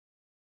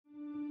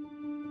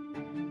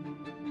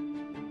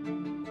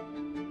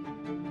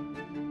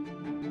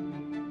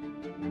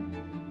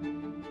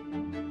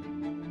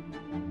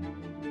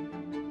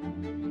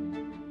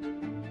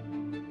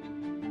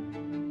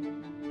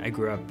I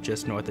grew up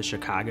just north of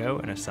Chicago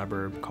in a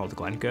suburb called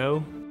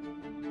Glencoe.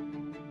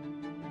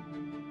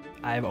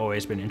 I've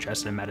always been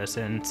interested in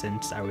medicine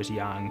since I was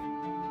young.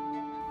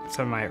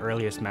 Some of my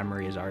earliest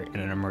memories are in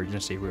an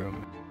emergency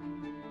room.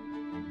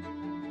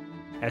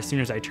 As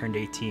soon as I turned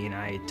 18,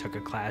 I took a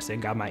class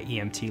and got my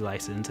EMT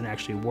license and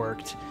actually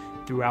worked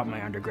throughout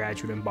my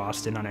undergraduate in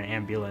Boston on an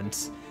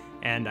ambulance,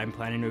 and I'm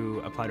planning to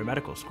apply to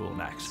medical school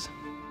next.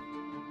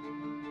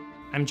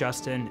 I'm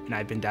Justin, and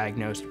I've been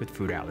diagnosed with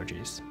food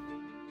allergies.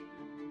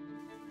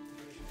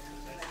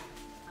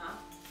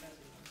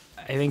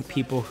 I think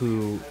people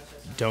who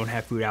don't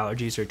have food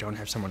allergies or don't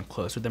have someone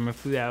close with them with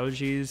food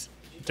allergies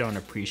don't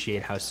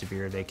appreciate how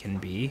severe they can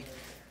be.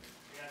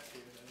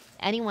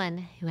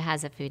 Anyone who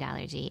has a food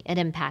allergy, it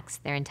impacts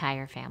their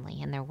entire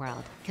family and their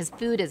world, because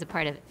food is a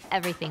part of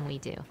everything we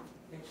do.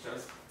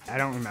 I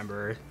don't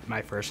remember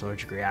my first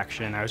allergic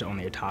reaction. I was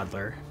only a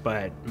toddler,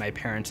 but my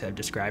parents have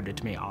described it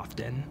to me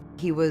often.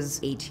 He was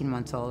 18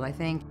 months old, I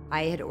think.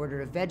 I had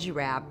ordered a veggie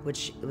wrap,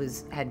 which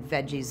had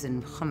veggies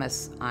and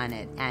hummus on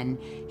it, and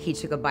he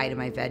took a bite of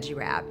my veggie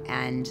wrap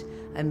and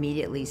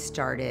immediately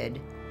started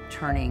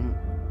turning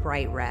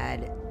bright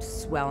red,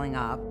 swelling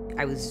up.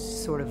 I was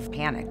sort of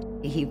panicked.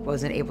 He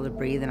wasn't able to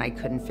breathe, and I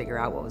couldn't figure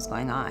out what was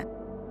going on.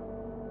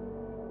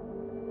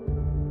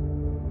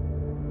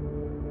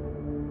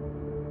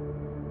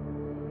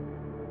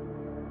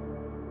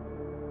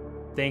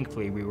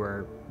 Thankfully, we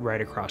were right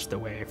across the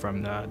way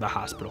from the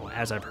hospital,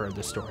 as I've heard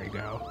the story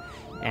go,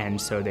 and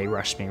so they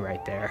rushed me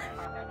right there.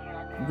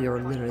 We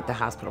were literally at the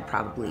hospital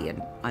probably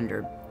in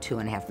under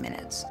 2.5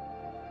 minutes.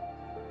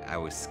 I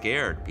was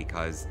scared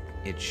because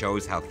it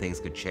shows how things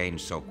could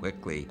change so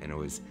quickly, and it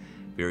was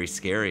very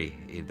scary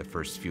in the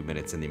first few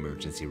minutes in the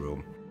emergency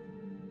room.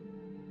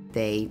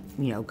 They,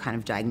 kind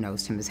of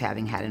diagnosed him as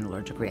having had an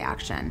allergic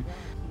reaction.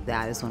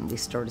 That is when we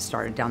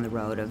started down the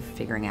road of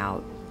figuring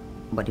out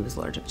what he was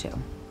allergic to.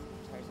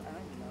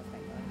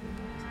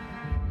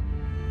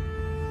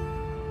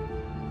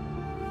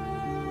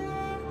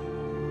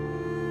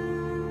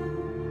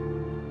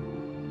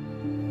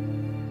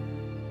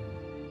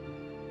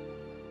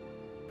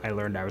 I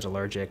learned I was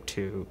allergic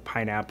to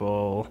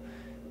pineapple,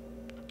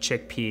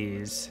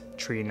 chickpeas,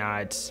 tree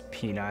nuts,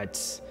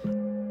 peanuts.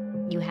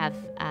 You have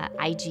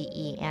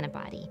IgE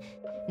antibody.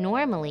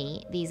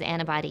 Normally, these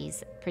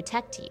antibodies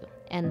protect you,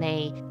 and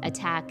they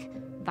attack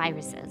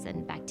viruses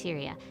and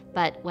bacteria.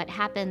 But what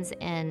happens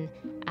in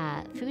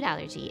food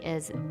allergy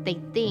is they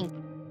think,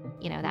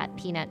 that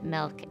peanut,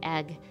 milk,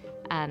 egg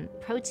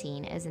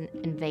protein is an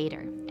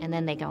invader, and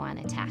then they go on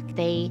attack.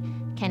 They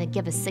kind of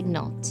give a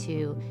signal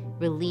to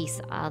release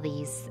all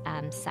these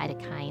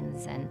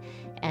cytokines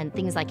and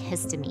things like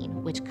histamine,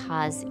 which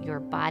cause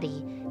your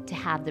body to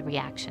have the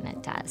reaction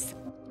it does.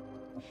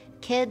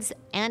 Kids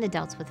and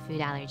adults with food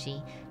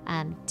allergy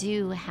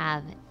do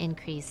have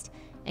increased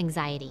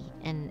anxiety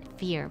and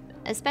fear,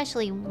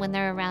 especially when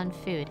they're around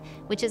food,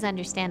 which is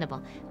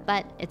understandable.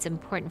 But it's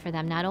important for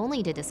them not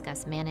only to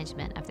discuss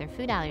management of their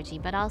food allergy,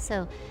 but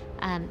also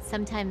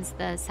sometimes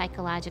the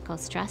psychological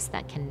stress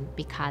that can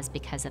be caused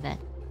because of it.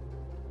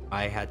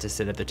 I had to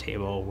sit at the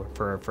table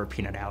for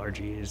peanut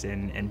allergies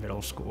in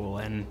middle school,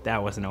 and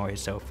that wasn't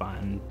always so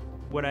fun.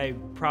 What I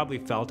probably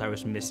felt I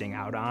was missing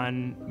out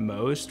on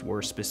most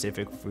were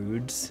specific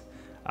foods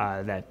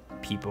that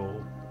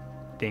people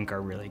think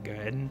are really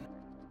good.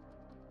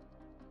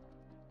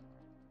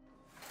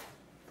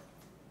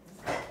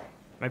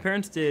 My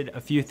parents did a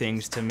few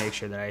things to make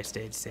sure that I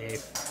stayed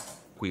safe.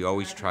 We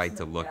always tried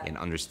to look and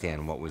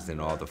understand what was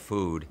in all the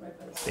food.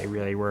 They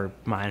really were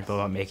mindful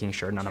about making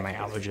sure none of my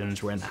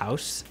allergens were in the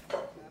house.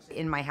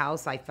 In my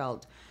house, I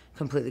felt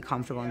completely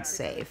comfortable and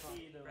safe.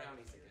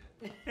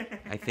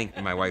 I think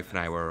my wife and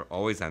I were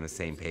always on the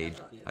same page.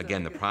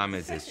 Again, the problem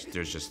is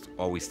there's just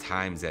always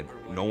times that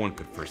no one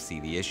could foresee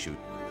the issue.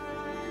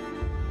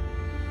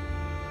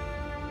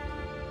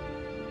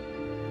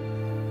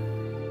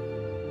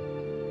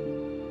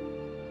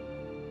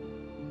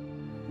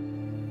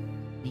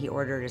 He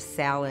ordered a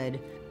salad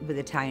with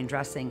Italian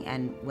dressing,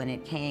 and when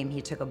it came,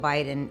 he took a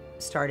bite and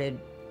started,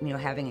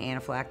 having an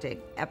anaphylactic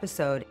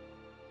episode.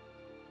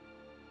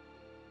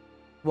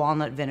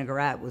 Walnut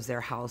vinaigrette was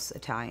their house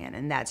Italian,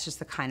 and that's just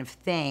the kind of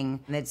thing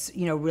that's,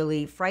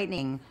 really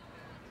frightening.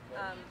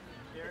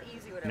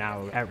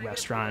 Now at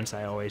restaurants,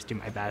 I always do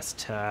my best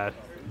to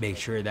make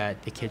sure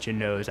that the kitchen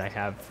knows I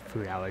have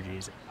food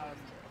allergies.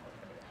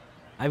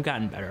 I've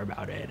gotten better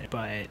about it,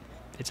 but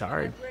it's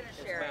hard.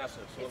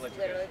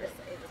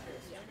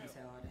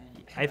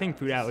 I think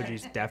food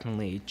allergies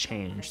definitely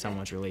change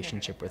someone's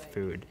relationship with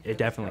food. It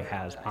definitely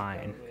has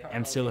mine.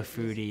 I'm still a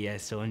foodie, I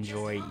still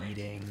enjoy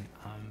eating,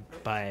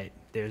 but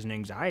there's an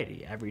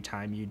anxiety every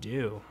time you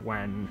do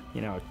when,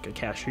 a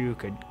cashew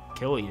could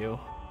kill you.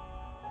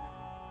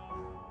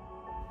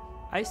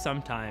 I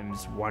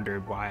sometimes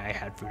wondered why I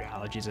had food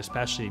allergies,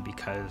 especially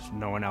because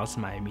no one else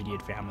in my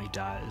immediate family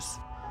does.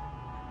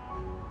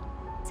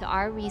 So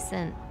our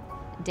recent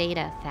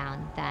data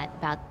found that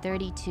about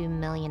 32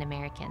 million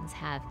Americans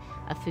have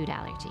a food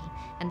allergy,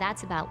 and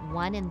that's about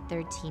 1 in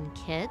 13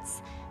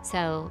 kids,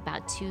 so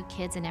about 2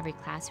 kids in every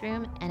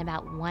classroom, and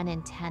about 1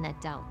 in 10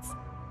 adults.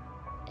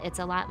 It's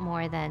a lot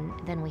more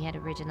than we had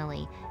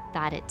originally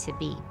thought it to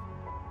be.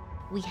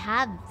 We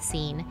have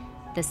seen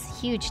this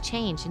huge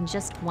change in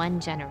just one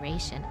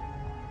generation.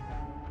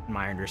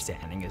 My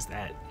understanding is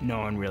that no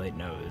one really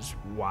knows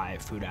why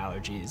food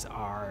allergies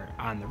are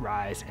on the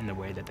rise in the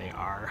way that they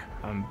are.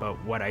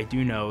 But what I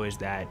do know is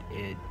that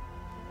it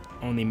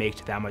only makes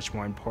it that much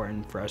more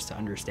important for us to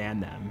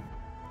understand them.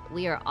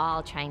 We are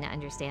all trying to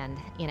understand,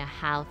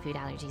 how food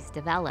allergies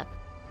develop.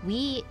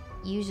 We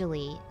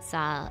usually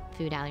saw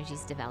food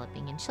allergies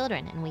developing in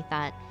children, and we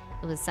thought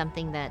it was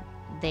something that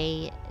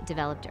they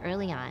developed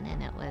early on,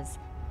 and it was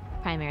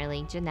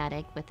primarily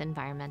genetic with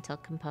environmental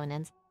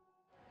components.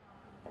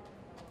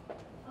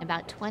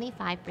 About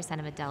 25%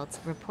 of adults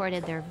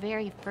reported their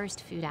very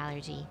first food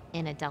allergy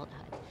in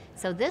adulthood.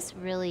 So this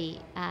really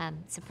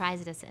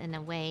surprised us in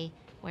a way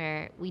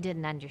where we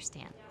didn't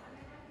understand.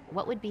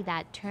 What would be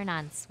that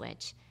turn-on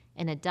switch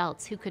in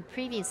adults who could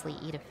previously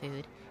eat a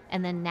food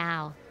and then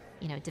now,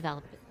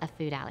 develop a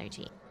food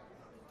allergy?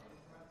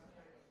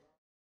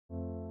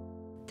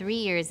 3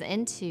 years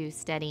into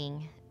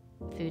studying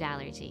food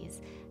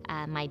allergies,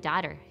 my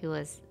daughter, who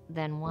was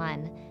then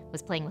 1,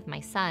 was playing with my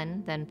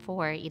son, then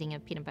 4, eating a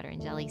peanut butter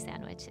and jelly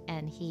sandwich,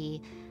 and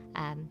he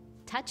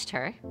touched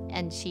her,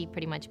 and she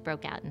pretty much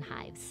broke out in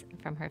hives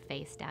from her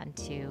face down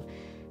to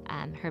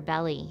her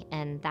belly.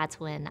 And that's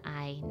when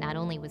I not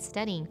only was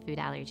studying food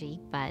allergy,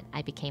 but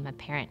I became a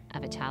parent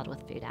of a child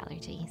with food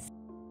allergies.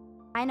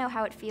 I know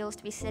how it feels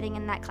to be sitting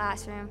in that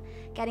classroom,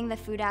 getting the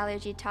food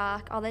allergy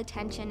talk, all the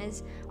attention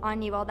is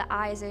on you, all the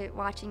eyes are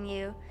watching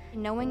you.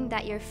 Knowing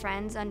that your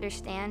friends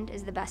understand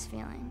is the best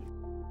feeling.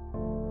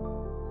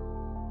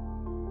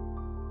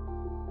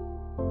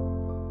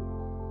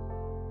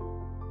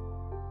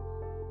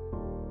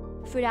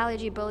 Food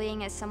allergy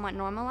bullying is somewhat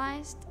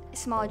normalized.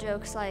 Small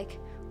jokes like,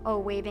 oh,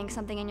 waving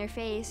something in your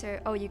face, or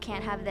oh, you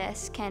can't have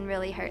this, can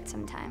really hurt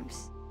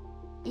sometimes.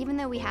 Even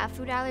though we have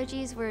food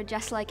allergies, we're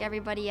just like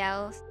everybody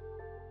else.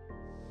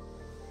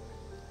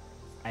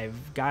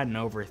 I've gotten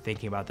over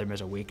thinking about them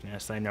as a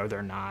weakness. I know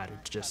they're not,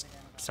 it's just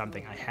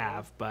something I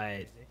have,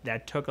 but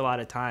that took a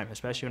lot of time,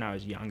 especially when I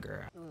was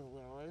younger.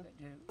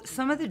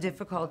 Some of the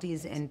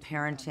difficulties in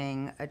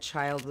parenting a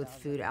child with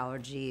food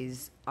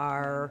allergies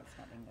are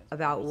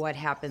about what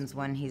happens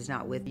when he's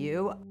not with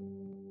you.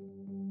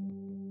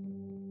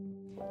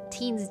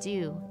 Teens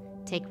do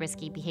take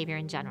risky behavior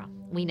in general.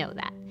 We know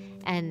that.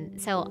 And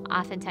so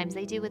oftentimes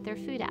they do with their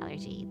food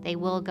allergy. They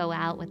will go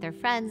out with their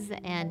friends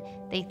and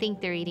they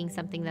think they're eating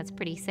something that's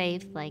pretty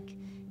safe, like,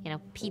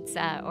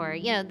 pizza or,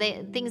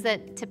 things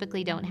that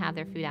typically don't have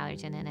their food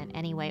allergen in it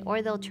anyway.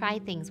 Or they'll try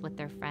things with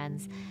their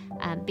friends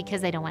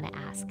because they don't want to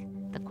ask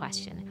the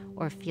question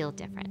or feel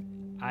different.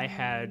 I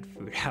had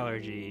food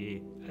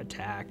allergy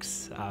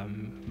attacks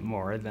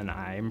more than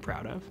I'm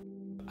proud of.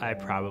 I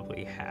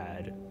probably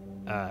had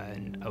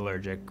an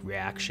allergic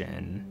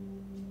reaction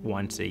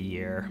once a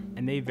year,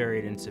 and they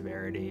varied in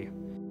severity.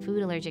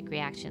 Food allergic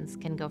reactions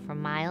can go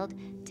from mild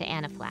to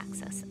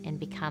anaphylaxis and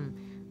become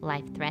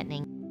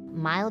life-threatening.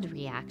 Mild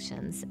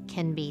reactions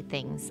can be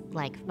things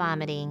like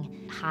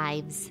vomiting,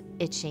 hives,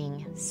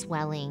 itching,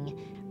 swelling.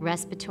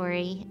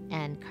 Respiratory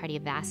and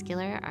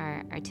cardiovascular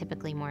are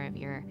typically more of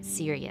your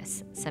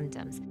serious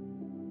symptoms.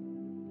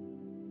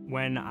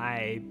 When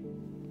I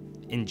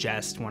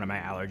ingest one of my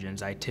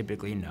allergens, I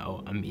typically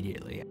know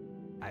immediately.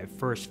 I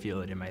first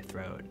feel it in my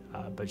throat,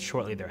 but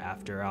shortly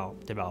thereafter I'll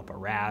develop a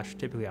rash,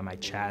 typically on my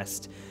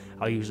chest.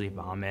 I'll usually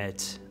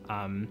vomit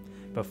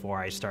before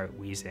I start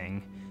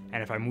wheezing,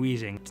 and if I'm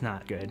wheezing, it's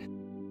not good.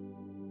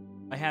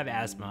 I have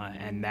asthma,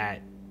 and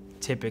that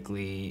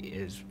typically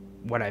is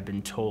what I've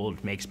been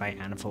told makes my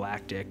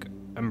anaphylactic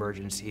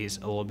emergencies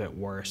a little bit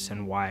worse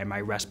and why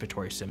my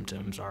respiratory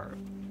symptoms are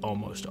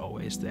almost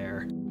always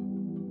there.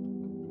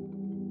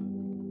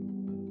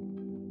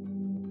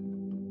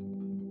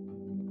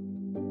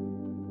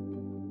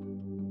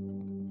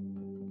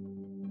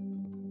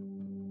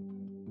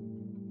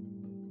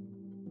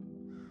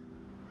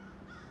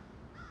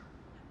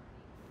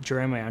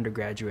 During my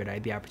undergraduate, I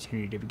had the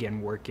opportunity to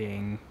begin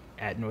working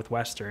at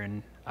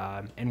Northwestern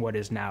in what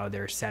is now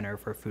their Center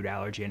for Food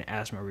Allergy and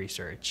Asthma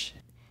Research.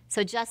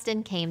 So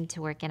Justin came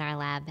to work in our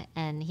lab,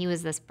 and he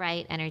was this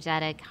bright,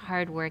 energetic,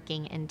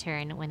 hardworking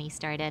intern when he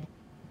started.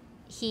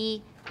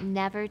 He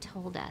never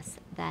told us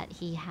that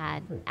he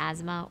had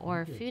asthma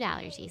or food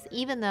allergies,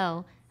 even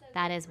though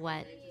that is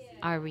what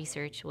our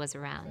research was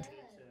around.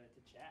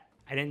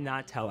 I did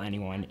not tell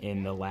anyone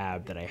in the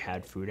lab that I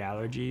had food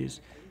allergies,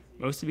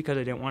 mostly because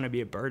I didn't want to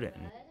be a burden.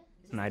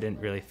 And I didn't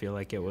really feel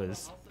like it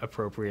was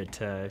appropriate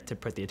to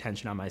put the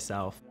attention on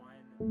myself.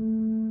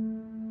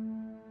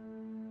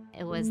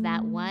 It was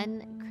that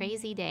one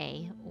crazy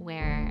day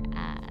where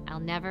I'll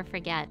never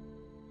forget.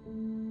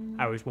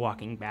 I was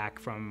walking back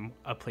from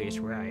a place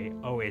where I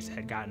always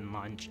had gotten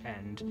lunch,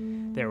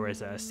 and there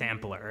was a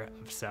sampler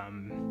of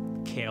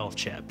some kale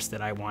chips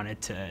that I wanted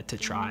to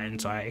try.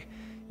 And so I,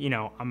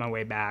 on my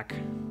way back,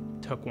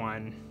 took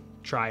one,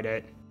 tried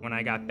it. When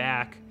I got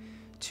back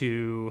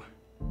to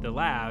the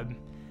lab,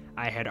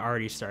 I had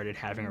already started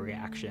having a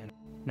reaction.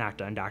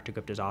 Knocked on Dr.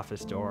 Gupta's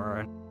office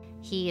door.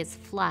 He is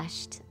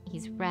flushed,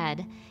 he's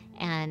red,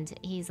 and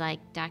he's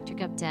like, Dr.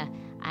 Gupta,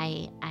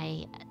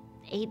 I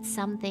ate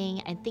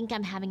something, I think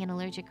I'm having an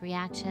allergic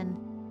reaction.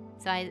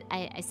 So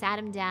I sat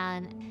him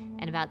down,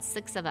 and about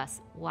 6 of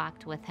us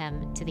walked with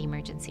him to the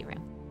emergency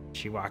room.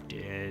 She walked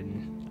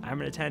in,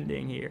 I'm an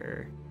attending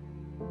here.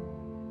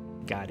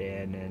 Got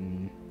in,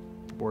 and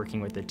working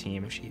with the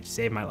team, she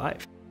saved my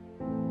life.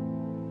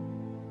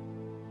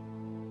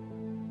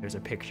 There's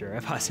a picture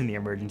of us in the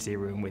emergency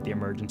room with the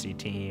emergency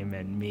team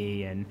and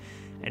me, and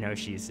I know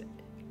she's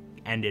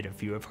ended a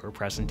few of her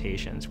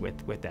presentations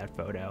with that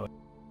photo.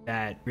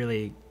 That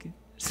really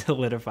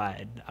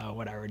solidified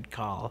what I would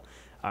call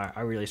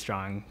a really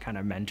strong kind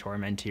of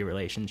mentor-mentee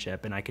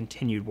relationship, and I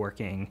continued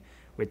working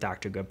with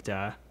Dr.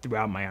 Gupta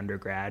throughout my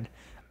undergrad,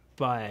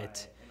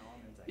 but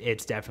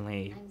it's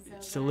definitely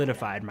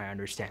solidified my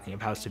understanding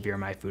of how severe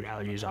my food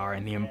allergies are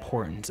and the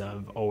importance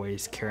of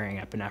always carrying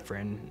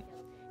epinephrine.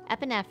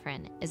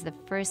 Epinephrine is the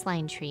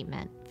first-line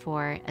treatment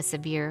for a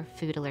severe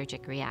food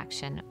allergic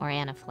reaction or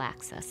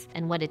anaphylaxis.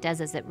 And what it does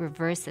is it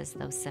reverses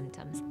those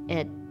symptoms.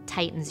 It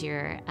tightens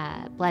your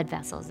blood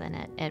vessels, and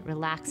it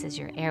relaxes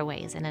your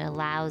airways, and it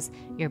allows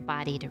your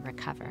body to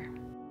recover.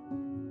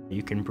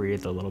 You can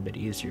breathe a little bit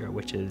easier,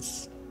 which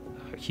is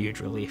a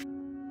huge relief.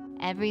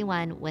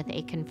 Everyone with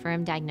a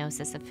confirmed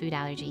diagnosis of food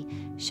allergy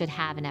should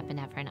have an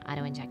epinephrine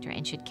autoinjector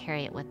and should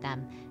carry it with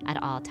them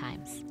at all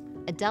times.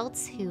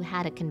 Adults who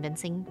had a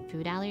convincing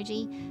food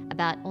allergy,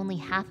 about only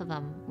half of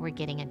them were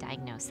getting a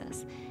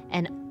diagnosis,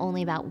 and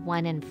only about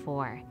 1 in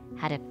 4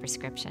 had a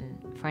prescription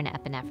for an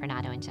epinephrine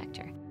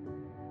autoinjector.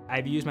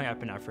 I've used my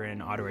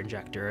epinephrine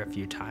autoinjector a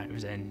few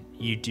times, and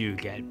you do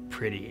get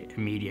pretty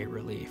immediate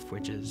relief,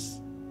 which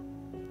is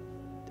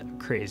a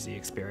crazy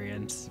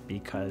experience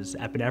because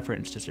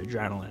epinephrine is just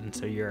adrenaline,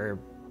 so you're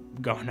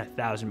going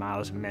 1,000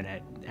 miles a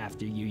minute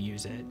after you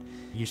use it.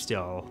 You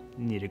still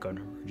need to go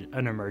to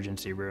an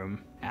emergency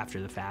room after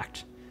the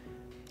fact.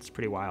 It's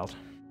pretty wild.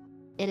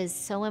 It is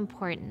so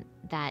important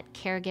that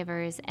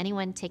caregivers,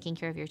 anyone taking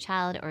care of your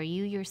child, or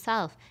you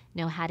yourself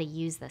know how to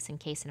use this in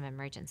case of an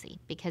emergency.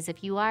 Because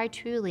if you are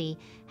truly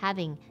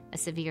having a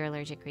severe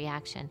allergic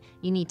reaction,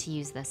 you need to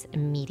use this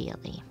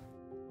immediately.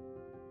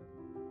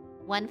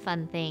 One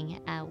fun thing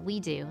we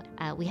do,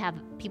 we have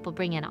people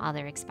bring in all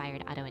their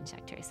expired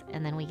autoinjectors,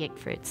 and then we get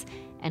fruits,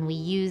 and we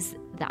use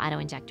the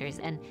autoinjectors,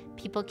 and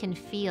people can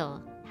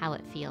feel how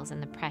it feels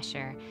and the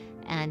pressure,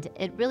 and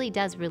it really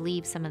does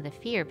relieve some of the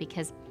fear,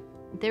 because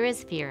there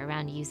is fear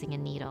around using a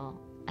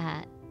needle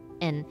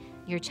in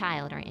your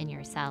child or in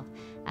yourself,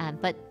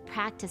 but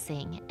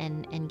practicing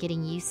and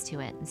getting used to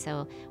it, and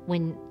so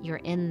when you're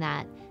in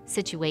that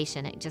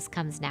situation, it just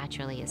comes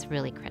naturally, is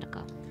really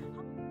critical.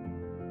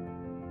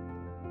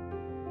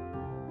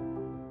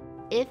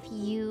 If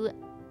you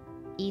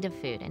eat a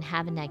food and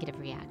have a negative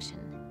reaction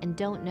and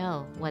don't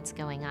know what's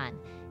going on,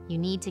 you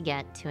need to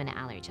get to an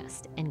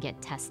allergist and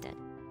get tested.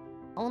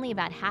 Only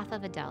about half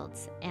of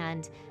adults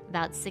and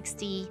about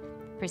 60%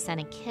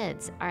 of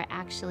kids are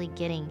actually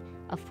getting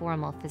a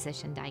formal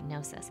physician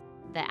diagnosis.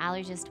 The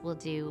allergist will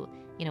do,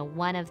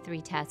 1 of 3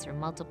 tests or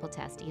multiple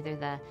tests, either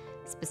the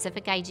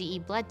specific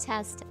IgE blood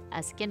test,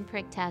 a skin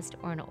prick test,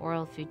 or an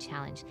oral food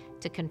challenge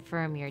to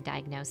confirm your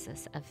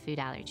diagnosis of food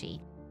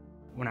allergy.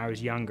 When I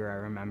was younger, I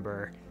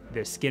remember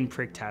the skin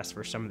prick test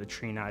for some of the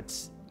tree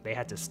nuts, they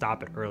had to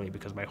stop it early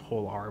because my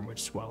whole arm would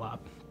swell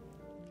up.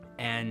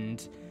 And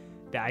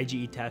the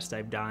IgE test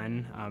I've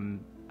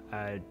done,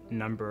 a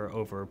number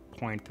over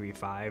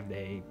 0.35,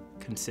 they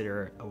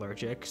consider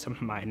allergic. Some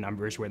of my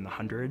numbers were in the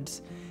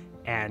hundreds.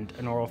 And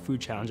an oral food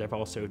challenge I've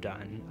also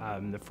done,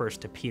 the first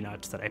to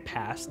peanuts that I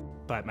passed,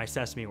 but my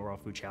sesame oral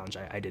food challenge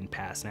I didn't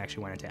pass, and I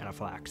actually went into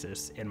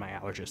anaphylaxis in my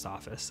allergist's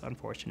office,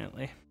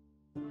 unfortunately.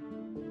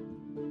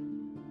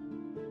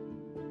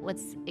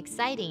 What's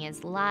exciting is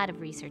a lot of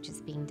research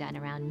is being done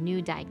around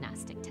new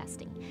diagnostic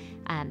testing.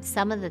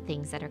 Some of the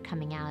things that are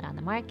coming out on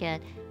the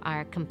market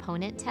are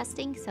component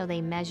testing, so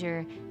they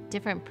measure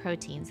different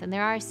proteins, and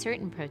there are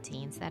certain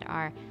proteins that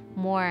are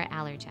more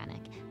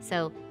allergenic.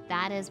 So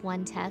that is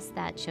one test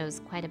that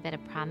shows quite a bit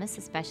of promise,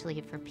 especially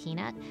for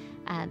peanut.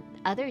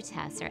 Other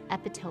tests are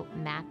epitope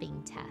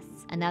mapping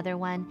tests. Another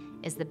one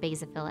is the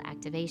basophil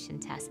activation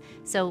test.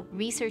 So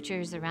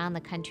researchers around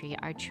the country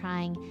are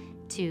trying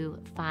to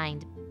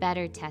find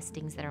better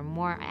testings that are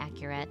more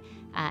accurate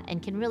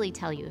and can really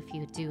tell you if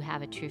you do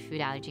have a true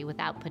food allergy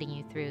without putting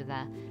you through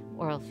the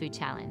oral food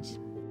challenge.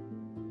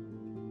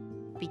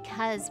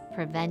 Because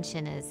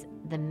prevention is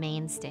the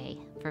mainstay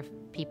for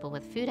people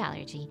with food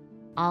allergy,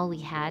 all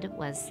we had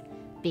was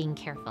being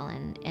careful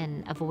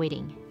and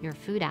avoiding your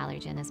food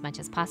allergen as much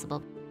as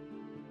possible.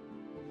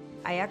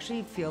 I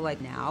actually feel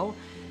like now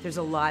there's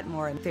a lot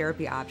more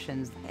therapy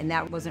options, and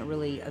that wasn't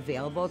really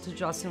available to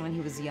Justin when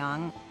he was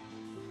young.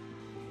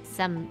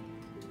 Some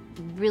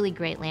really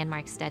great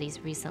landmark studies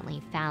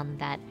recently found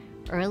that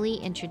early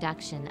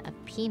introduction of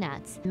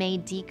peanuts may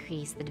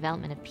decrease the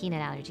development of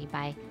peanut allergy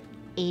by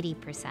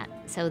 80%.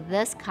 So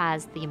this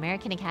caused the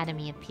American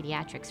Academy of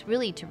Pediatrics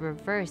really to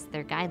reverse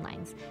their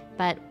guidelines.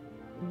 But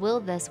will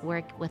this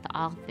work with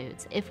all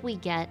foods? If we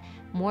get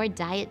more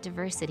diet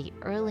diversity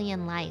early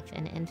in life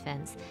in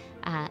infants,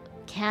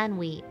 can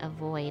we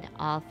avoid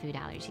all food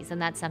allergies?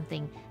 And that's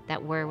something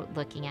that we're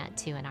looking at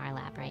too in our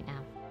lab right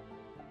now.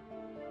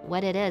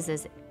 What it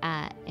is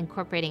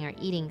incorporating or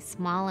eating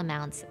small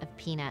amounts of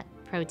peanut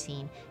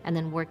protein and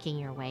then working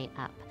your way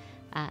up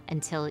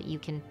until you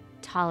can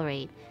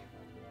tolerate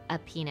a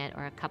peanut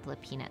or a couple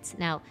of peanuts.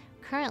 Now,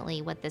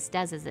 currently what this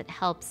does is it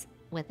helps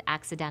with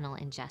accidental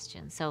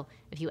ingestion. So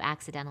if you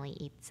accidentally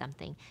eat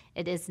something,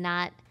 it is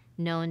not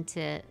known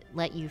to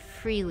let you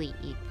freely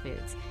eat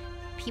foods.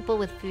 People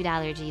with food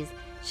allergies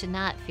should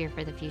not fear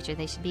for the future.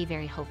 They should be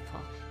very hopeful.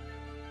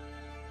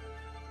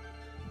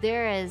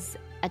 There is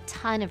a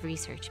ton of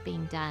research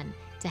being done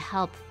to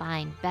help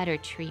find better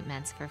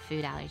treatments for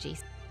food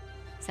allergies.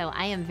 So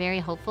I am very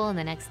hopeful in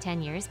the next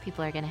 10 years,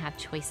 people are going to have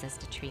choices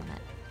to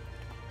treatment.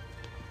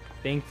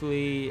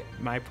 Thankfully,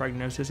 my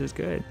prognosis is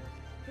good.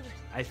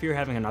 I fear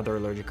having another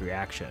allergic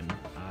reaction,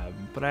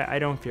 but I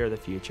don't fear the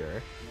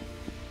future.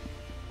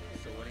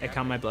 I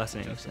count my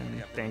blessings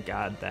and thank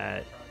God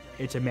that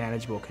it's a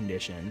manageable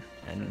condition,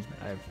 and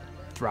I've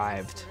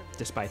thrived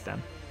despite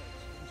them.